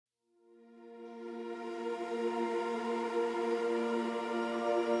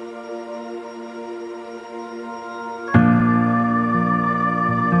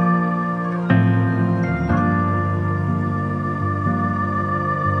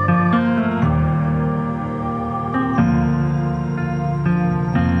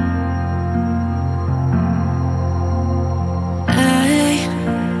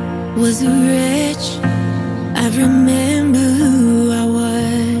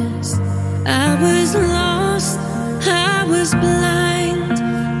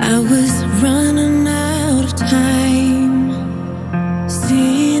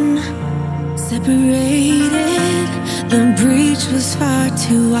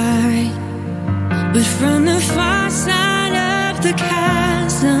wide, but from the far side of the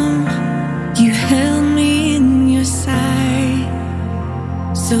chasm, you held me in your sight.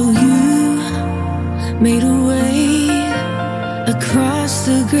 So you made a way across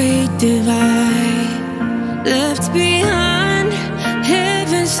the great divide, left behind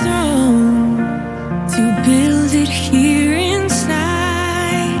heaven's throne to build it here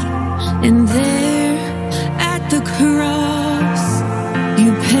inside. And there at the cross, you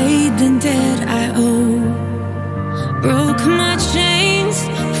paid the debt I owe, broke my chains,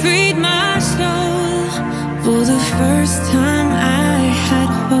 freed my soul. For the first time I had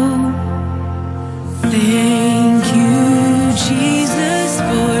hope. Thank you, Jesus,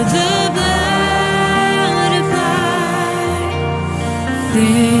 for the blood applied.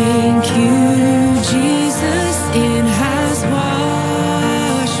 Thank you, Jesus, it has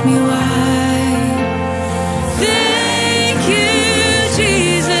washed me white. Thank you,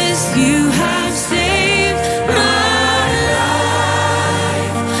 Jesus, you have saved my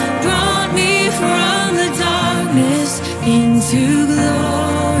life, brought me from the darkness into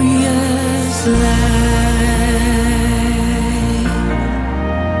glorious light.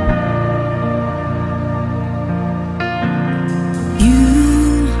 You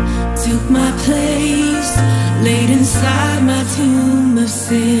took my place, laid inside my tomb of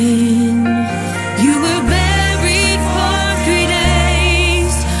sin. You were buried for 3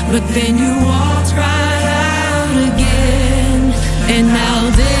 days, but then you walked right out again. And now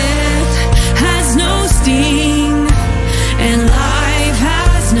death has no sting, and life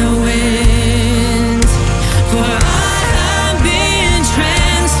has no end. For I have been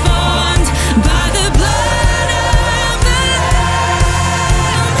transformed by the blood of the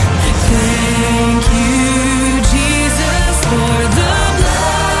Lamb. Thank you, Jesus, for the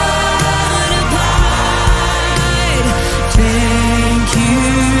blood applied. Thank you,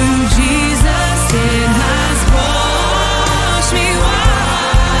 Jesus, it has washed me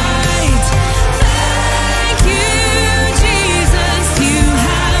white. Thank you, Jesus, you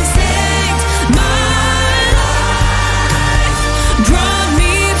have saved my life, brought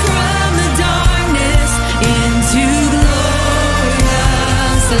me from the darkness into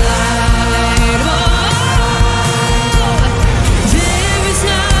glorious light. Oh, there is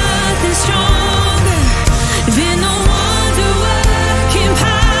nothing stronger than the wonder-working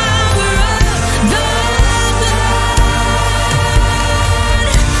power of the blood,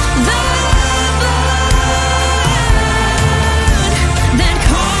 that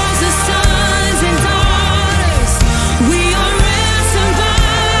calls us sons and daughters. We are ransomed by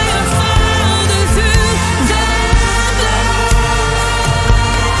our Father through the blood,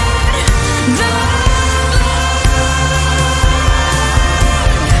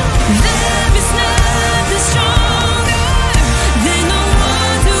 There is nothing stronger than the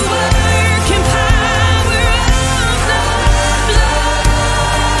wonder-working power of the blood,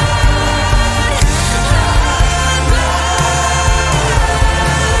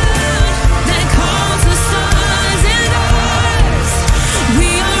 that calls us sons and daughters. We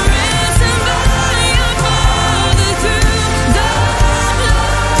are ransomed by our Father through the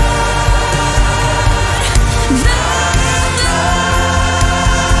blood,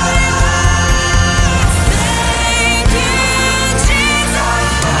 Thank you, Jesus,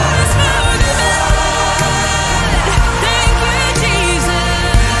 for the blood. Thank you, Jesus.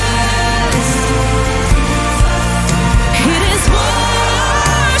 It has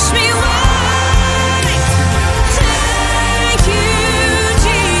washed me white. Thank you,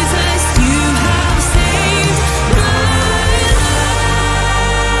 Jesus, you have saved my life,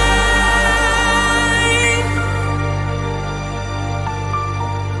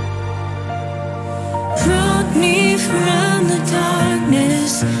 brought me from the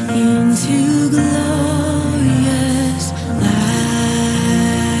darkness into glorious light.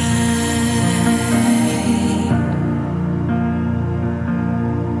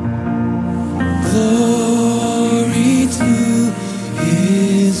 Glory to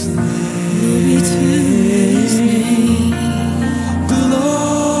His name.